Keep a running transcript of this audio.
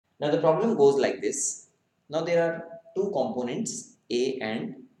Now the problem goes like this. Now there are two components A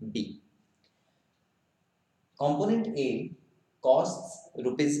and B. Component A costs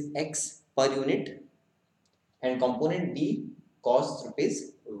rupees X per unit and component B costs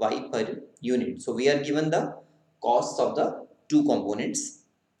rupees Y per unit. So we are given the costs of the two components.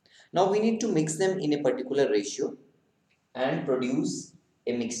 Now we need to mix them in a particular ratio and produce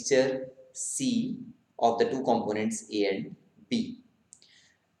a mixture C of the two components A and B.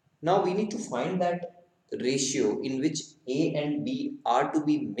 Now we need to find that ratio in which A and B are to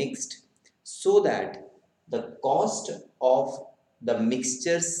be mixed so that the cost of the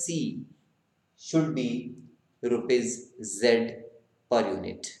mixture C should be rupees Z per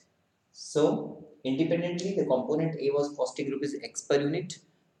unit. So independently the component A was costing rupees X per unit,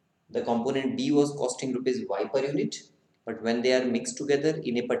 the component B was costing rupees Y per unit, but when they are mixed together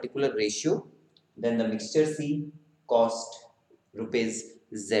in a particular ratio, then the mixture C cost rupees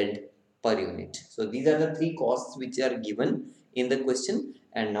Z per unit. So these are the three costs which are given in the question,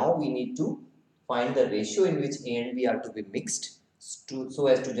 and now we need to find the ratio in which A and B are to be mixed so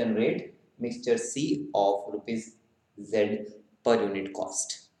as to generate mixture C of rupees Z per unit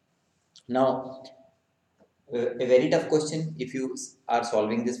cost. Now a very tough question if you are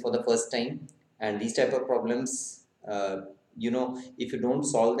solving this for the first time, and these type of problems if you don't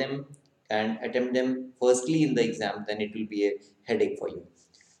solve them and attempt them firstly in the exam, then it will be a headache for you.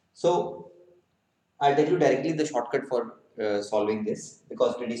 So I'll tell you directly the shortcut for solving this,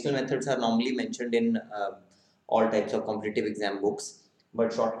 because traditional methods are normally mentioned in all types of competitive exam books,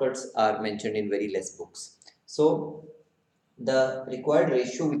 but shortcuts are mentioned in very less books. So the required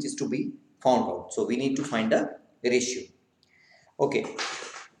ratio which is to be found out. So we need to find a ratio. Okay.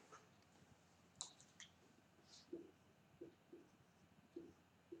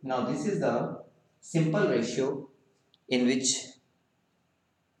 Now this is the simple ratio in which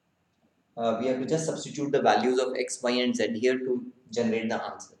we have to just substitute the values of x, y and z here to generate the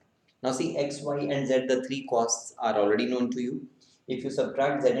answer. Now see, x, y and z, the three costs are already known to you. If you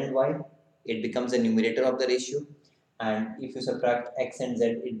subtract z and y, it becomes the numerator of the ratio, and if you subtract x and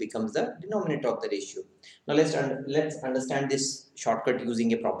z, it becomes the denominator of the ratio. Now let's understand this shortcut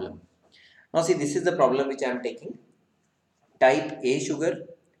using a problem. Now see, this is the problem which I am taking. Type A sugar,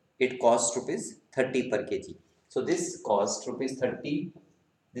 it costs rupees 30 per kg. So this costs rupees 30.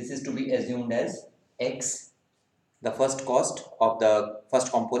 This is to be assumed as X, the first cost of the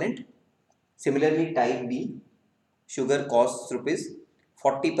first component. Similarly, type B, sugar costs rupees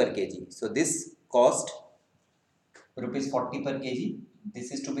 40 per kg. So this cost rupees 40 per kg.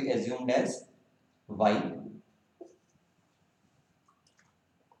 This is to be assumed as Y.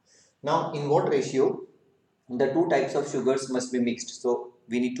 Now, in what ratio the two types of sugars must be mixed? So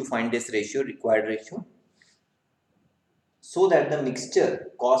we need to find this ratio, required ratio, so that the mixture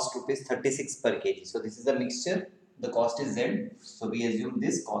costs rupees 36 per kg. So this is the mixture, the cost is Z. So we assume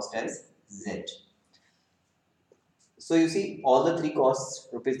this cost as Z. So you see, all the three costs,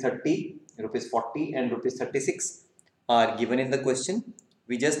 rupees 30, rupees 40 and rupees 36, are given in the question.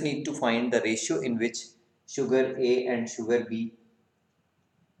 We just need to find the ratio in which sugar A and sugar B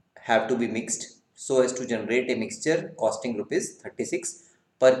have to be mixed so as to generate a mixture costing rupees 36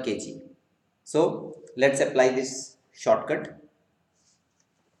 per kg. So let's apply this shortcut.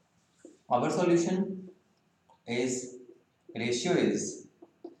 Our solution is, ratio is,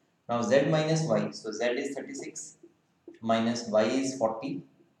 now z minus y, so z is 36 minus y is 40.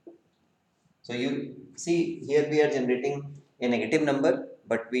 So you see, here we are generating a negative number,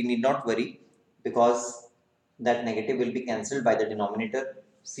 but we need not worry because that negative will be cancelled by the denominator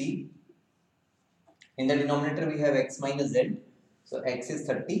c. In the denominator we have x minus z, so x is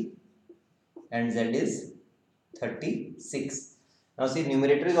 30 and z is 36. Now see,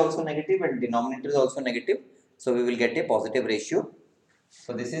 numerator is also negative and denominator is also negative, so we will get a positive ratio.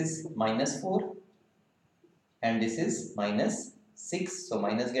 So this is minus 4 and this is minus 6, so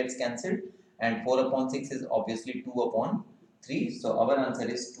minus gets cancelled, and 4 upon 6 is obviously 2 upon 3, so our answer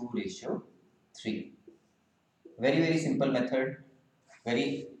is 2:3. Very simple method,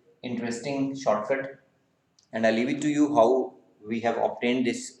 very interesting shortcut, and I leave it to you how we have obtained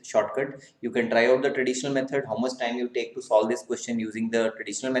this shortcut. You can try out the traditional method, how much time you take to solve this question using the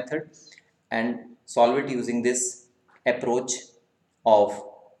traditional method, and solve it using this approach of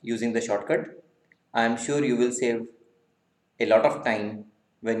using the shortcut. I am sure you will save a lot of time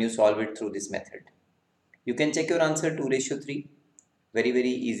when you solve it through this method. You can check your answer 2:3. Very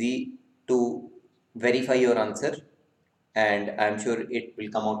easy to verify your answer, and I am sure it will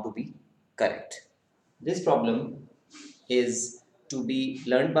come out to be correct. This problem is to be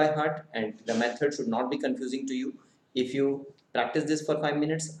learned by heart, and the method should not be confusing to you. If you Practice this for 5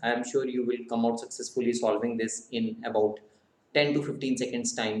 minutes. I am sure you will come out successfully solving this in about 10 to 15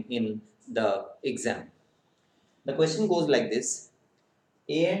 seconds time in the exam. The question goes like this.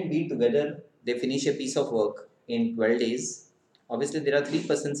 A and B together, they finish a piece of work in 12 days. Obviously, there are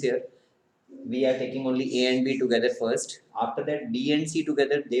 3% here. We are taking only A and B together first. After that, B and C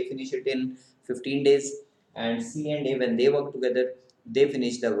together, they finish it in 15 days. And C and A, when they work together, they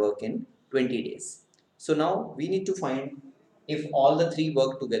finish the work in 20 days. So now we need to find if all the three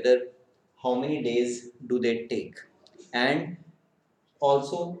work together, how many days do they take? And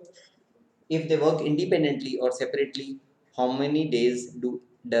also, if they work independently or separately, how many days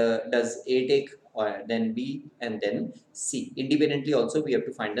does A take, or then B and then C? Independently also we have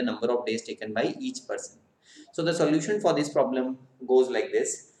to find the number of days taken by each person. So the solution for this problem goes like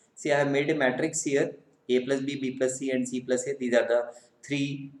this. See, I have made a matrix here, A plus B, B plus C and C plus A. These are the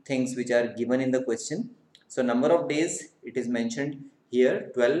three things which are given in the question. So number of days, it is mentioned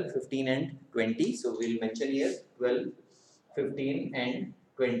here 12, 15 and 20. So we will mention here 12, 15 and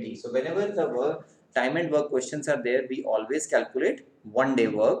 20. So whenever the time and work questions are there, we always calculate 1 day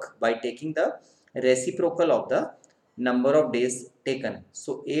work by taking the reciprocal of the number of days taken.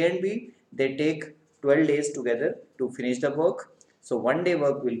 So A and B, they take 12 days together to finish the work. So 1 day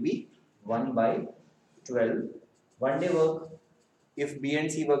work will be 1 by 12. 1 day work, if B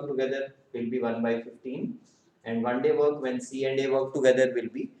and C work together, will be 1 by 15. And 1 day work when C and A work together will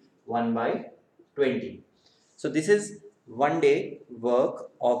be 1 by 20. So this is 1 day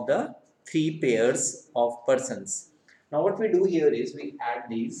work of the three pairs of persons. Now what we do here is we add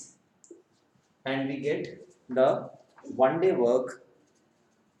these and we get the 1 day work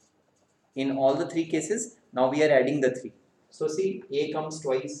in all the three cases. Now we are adding the 3. So see, A comes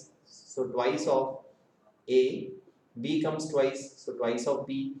twice, so twice of A, B comes twice, so twice of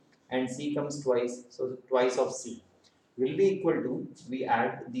B, and C comes twice, so twice of C will be equal to, we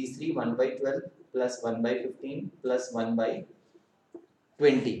add these three, 1 by 12 plus 1 by 15 plus 1 by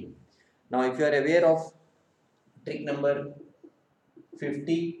 20. Now if you are aware of trick number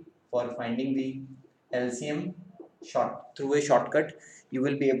 50 for finding the LCM through a shortcut, you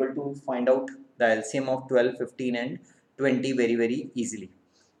will be able to find out the LCM of 12, 15 and 20 very easily.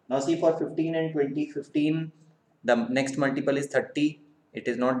 Now see, for 15 and 20, 15, the next multiple is 30, it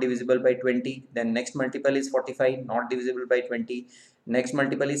is not divisible by 20. Then next multiple is 45, not divisible by 20. Next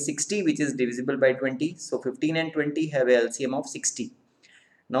multiple is 60, which is divisible by 20. So 15 and 20 have a LCM of 60.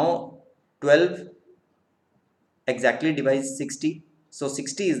 Now 12 exactly divides 60. So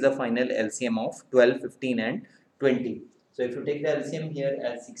 60 is the final LCM of 12, 15 and 20. So if you take the LCM here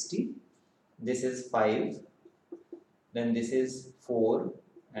as 60, this is 5, then this is 4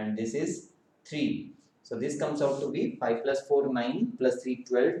 and this is 3. So this comes out to be 5 plus 4, 9 plus 3,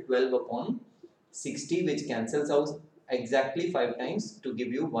 12, 12 upon 60, which cancels out exactly 5 times to give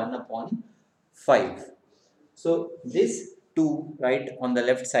you 1 upon 5. So this 2 right on the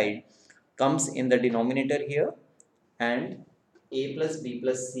left side comes in the denominator here, and A plus B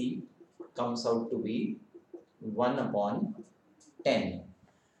plus C comes out to be 1 upon 10.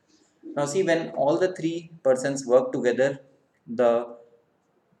 Now see, when all the three persons work together, the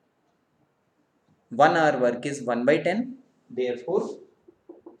 1 hour work is 1 by 10. Therefore,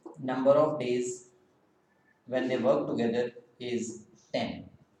 number of days when they work together is 10.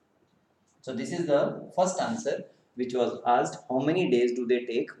 So this is the first answer which was asked, how many days do they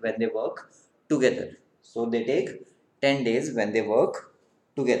take when they work together? So they take 10 days when they work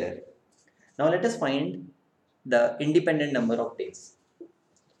together. Now let us find the independent number of days.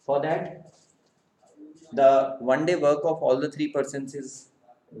 For that, the 1 day work of all the three persons is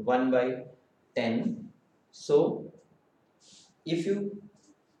 1 by 10. So if you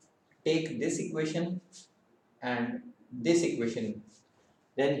take this equation and this equation,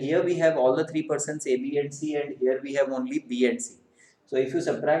 then here we have all the three persons A, B and C, and here we have only B and C. So if you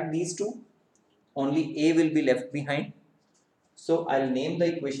subtract these two, only A will be left behind. So I'll name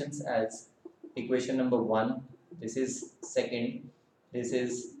the equations as equation number 1, this is second, this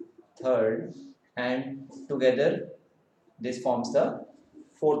is third, and together this forms the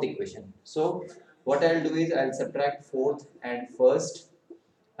fourth equation. So what I'll do is I'll subtract fourth and first,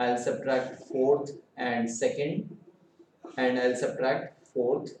 I'll subtract fourth and second, and I'll subtract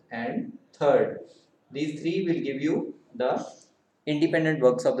fourth and third. These three will give you the independent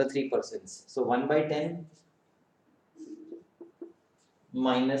works of the three persons. So 1 by 10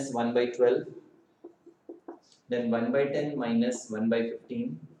 minus 1 by 12, then 1 by 10 minus 1 by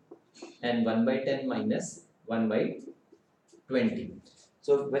 15, and 1 by 10 minus 1 by 20.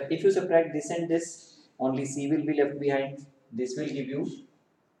 So if you subtract this and this, only C will be left behind. This will give you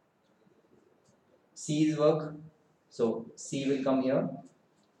C's work. So C will come here.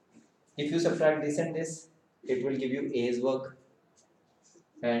 If you subtract this and this, it will give you A's work.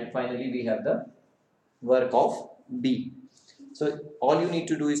 And finally, we have the work of B. So all you need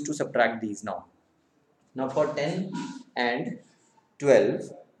to do is to subtract these now. Now for 10 and 12,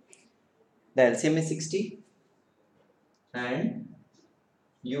 the LCM is 60 and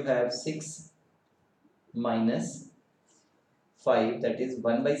you have 6 minus 5, that is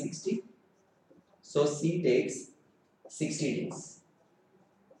 1 by 60. So C takes 60 days.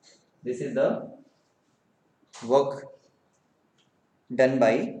 This is the work done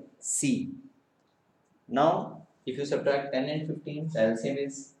by C. Now if you subtract 10 and 15, the LCM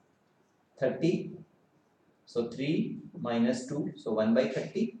is 30. So 3 minus 2, so 1 by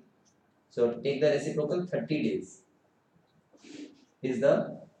 30. So take the reciprocal, 30 days is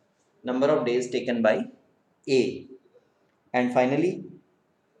the number of days taken by A. And finally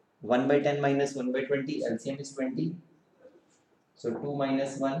 1 by 10 minus 1 by 20, LCM is 20. So 2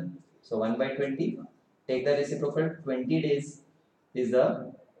 minus 1, so 1 by 20. Take the reciprocal, 20 days is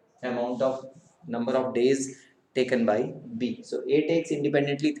the amount of number of days taken by B. So A takes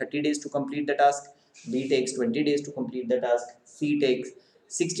independently 30 days to complete the task, B takes 20 days to complete the task, C takes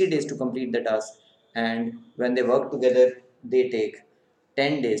 60 days to complete the task, and when they work together, they take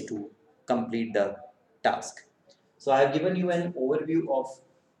 10 days to complete the task. So I have given you an overview of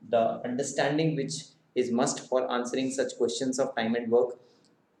the understanding which is must for answering such questions of time and work,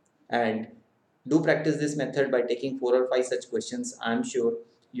 and do practice this method by taking 4 or 5 such questions. I am sure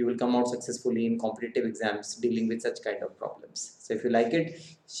you will come out successfully in competitive exams dealing with such kind of problems. So if you like it,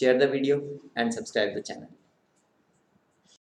 share the video and subscribe the channel.